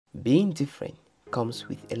Being different comes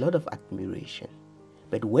with a lot of admiration.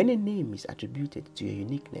 But when a name is attributed to your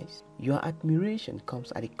uniqueness, your admiration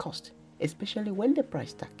comes at a cost, especially when the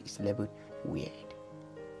price tag is labeled weird.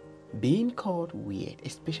 Being called weird,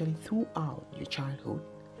 especially throughout your childhood,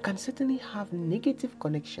 can certainly have negative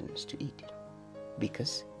connections to it.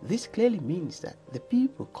 Because this clearly means that the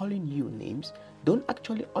people calling you names don't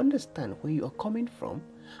actually understand where you are coming from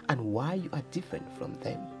and why you are different from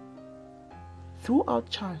them. Throughout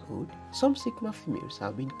childhood, some Sigma females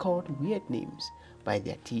have been called weird names by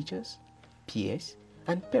their teachers, peers,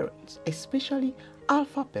 and parents, especially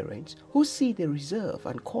alpha parents who see the reserved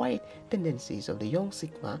and quiet tendencies of the young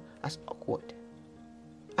Sigma as awkward.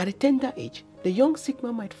 At a tender age, the young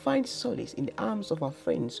Sigma might find solace in the arms of her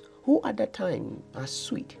friends who at that time are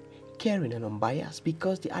sweet, caring, and unbiased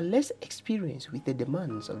because they are less experienced with the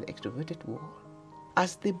demands of the extroverted world.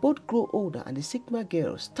 As they both grow older and the Sigma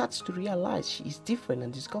girl starts to realize she is different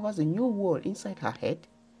and discovers a new world inside her head,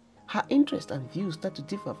 her interests and views start to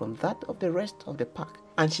differ from that of the rest of the pack,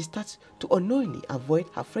 and she starts to unknowingly avoid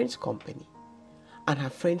her friends' company. And her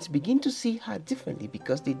friends begin to see her differently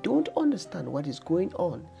because they don't understand what is going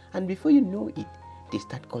on, and before you know it, they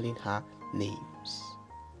start calling her names.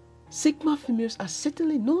 Sigma females are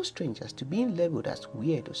certainly no strangers to being labeled as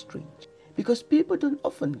weird or strange, because people don't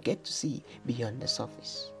often get to see beyond the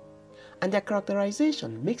surface. And their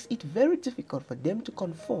characterization makes it very difficult for them to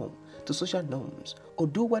conform to social norms or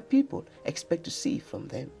do what people expect to see from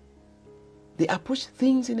them. They approach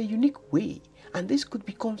things in a unique way, and this could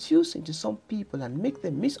be confusing to some people and make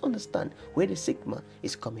them misunderstand where the Sigma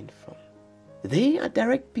is coming from. They are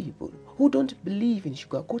direct people who don't believe in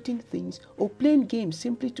sugarcoating things or playing games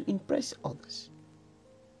simply to impress others.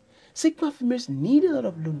 Sigma females need a lot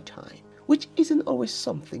of alone time, which isn't always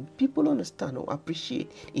something people understand or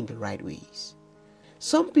appreciate in the right ways.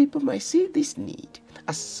 Some people might see this need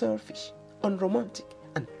as selfish, unromantic,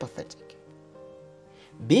 and pathetic.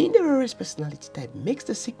 Being the rarest personality type makes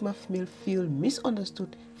the Sigma female feel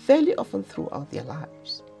misunderstood fairly often throughout their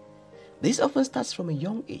lives. This often starts from a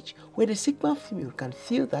young age, where the Sigma female can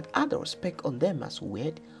feel that adults peck on them as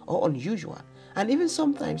weird or unusual, and even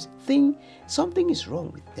sometimes think something is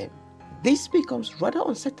wrong with them. This becomes rather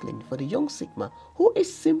unsettling for the young Sigma who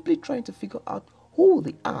is simply trying to figure out who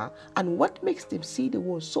they are and what makes them see the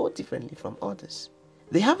world so differently from others.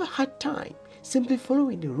 They have a hard time simply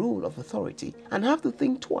following the rule of authority and have to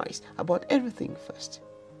think twice about everything first.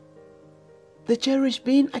 They cherish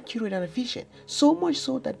being accurate and efficient, so much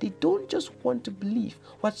so that they don't just want to believe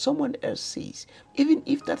what someone else says, even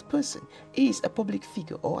if that person is a public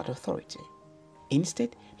figure or an authority.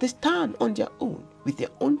 Instead, they stand on their own with their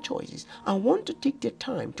own choices and want to take their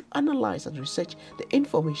time to analyze and research the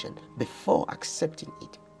information before accepting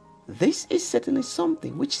it. This is certainly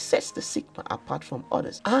something which sets the Sigma apart from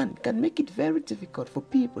others and can make it very difficult for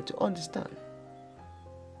people to understand.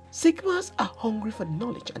 Sigmas are hungry for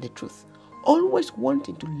knowledge and the truth, always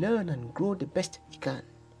wanting to learn and grow the best they can.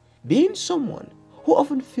 Being someone who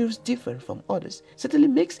often feels different from others certainly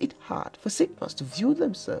makes it hard for Sigmas to view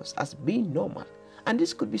themselves as being normal, and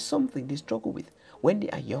this could be something they struggle with when they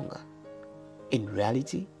are younger. In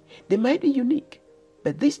reality, they might be unique,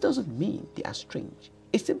 but this doesn't mean they are strange.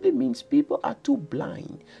 It simply means people are too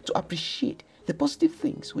blind to appreciate the positive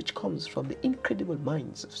things which comes from the incredible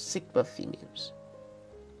minds of Sigma females.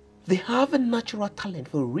 They have a natural talent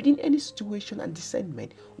for reading any situation and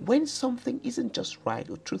discernment when something isn't just right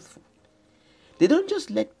or truthful. They don't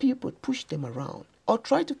just let people push them around or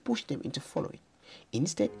try to push them into following.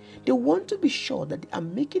 Instead, they want to be sure that they are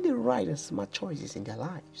making the right and smart choices in their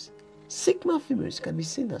lives. Sigma females can be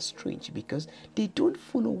seen as strange because they don't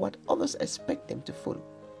follow what others expect them to follow,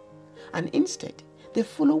 and instead, they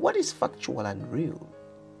follow what is factual and real.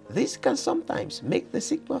 This can sometimes make the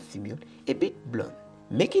Sigma female a bit blunt,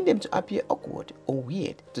 making them to appear awkward or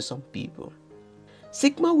weird to some people.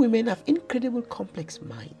 Sigma women have incredible complex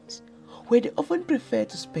minds, where they often prefer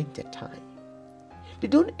to spend their time. They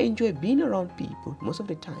don't enjoy being around people most of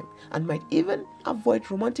the time and might even avoid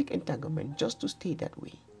romantic entanglement just to stay that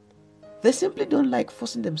way. They simply don't like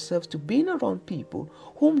forcing themselves to being around people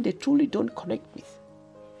whom they truly don't connect with.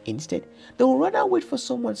 Instead, they would rather wait for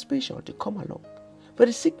someone special to come along. For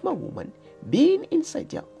the Sigma woman, being inside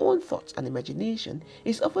their own thoughts and imagination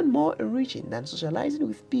is often more enriching than socializing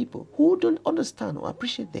with people who don't understand or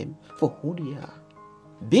appreciate them for who they are.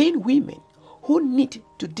 Being women who need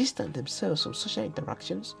to distance themselves from social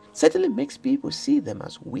interactions certainly makes people see them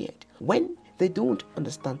as weird when they don't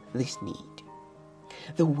understand this need.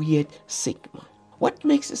 The weird Sigma. What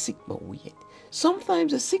makes a Sigma weird?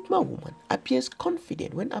 Sometimes a Sigma woman appears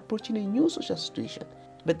confident when approaching a new social situation,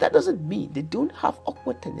 But that doesn't mean they don't have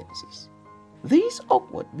awkward tendencies. These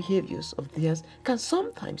awkward behaviors of theirs can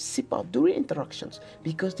sometimes seep out during interactions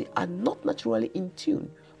because they are not naturally in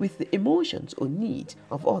tune with the emotions or needs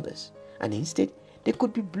of others, and instead they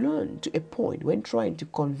could be blunt to a point when trying to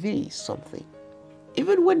convey something.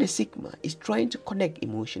 Even when the Sigma is trying to connect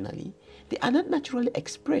emotionally, they are not naturally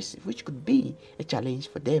expressive, which could be a challenge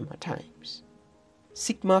for them at times.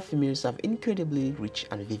 Sigma females have incredibly rich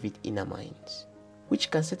and vivid inner minds, which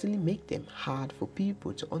can certainly make them hard for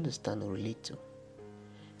people to understand or relate to.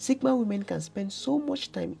 Sigma women can spend so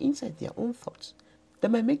much time inside their own thoughts that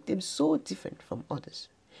might make them so different from others.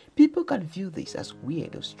 People can view this as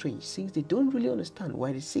weird or strange since they don't really understand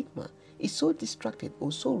why the Sigma is so distracted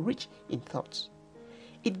or so rich in thoughts.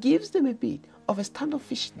 It gives them a bit of a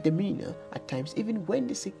standoffish demeanor at times, even when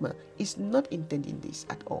the Sigma is not intending this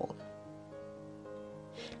at all.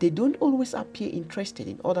 They don't always appear interested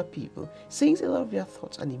in other people since a lot of their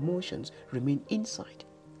thoughts and emotions remain inside.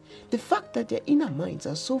 The fact that their inner minds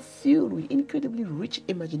are so filled with incredibly rich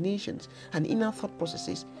imaginations and inner thought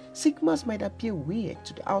processes, Sigmas might appear weird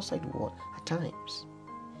to the outside world at times.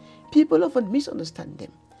 People often misunderstand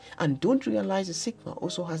them and don't realize the Sigma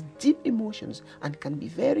also has deep emotions and can be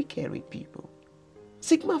very caring people.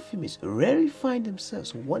 Sigma females rarely find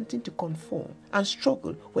themselves wanting to conform and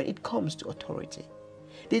struggle when it comes to authority.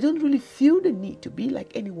 They don't really feel the need to be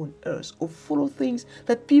like anyone else or follow things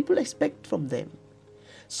that people expect from them.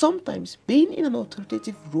 Sometimes being in an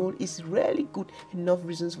authoritative role is rarely good enough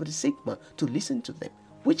reasons for the Sigma to listen to them,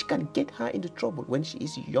 which can get her into trouble when she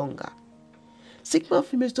is younger. Sigma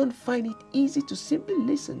females don't find it easy to simply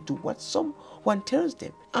listen to what someone tells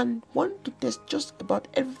them and want to test just about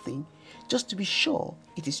everything just to be sure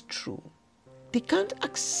it is true. They can't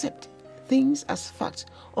accept things as facts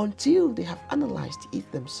until they have analyzed it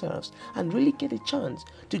themselves and really get a chance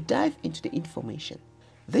to dive into the information.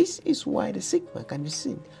 This is why the Sigma can be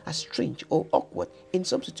seen as strange or awkward in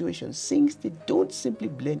some situations since they don't simply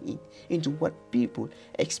blend into what people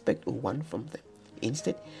expect or want from them.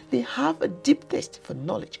 Instead, they have a deep thirst for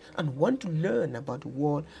knowledge and want to learn about the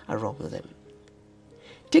world around them.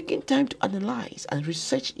 Taking time to analyze and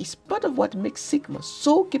research is part of what makes Sigma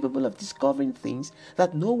so capable of discovering things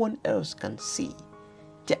that no one else can see.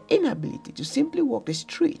 Their inability to simply walk the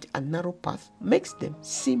straight and narrow path makes them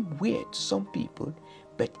seem weird to some people,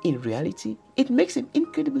 but in reality, it makes them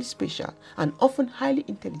incredibly special and often highly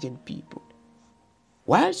intelligent people.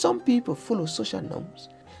 While some people follow social norms,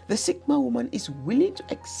 the Sigma woman is willing to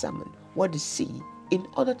examine what they see in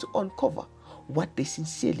order to uncover what they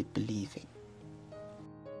sincerely believe in.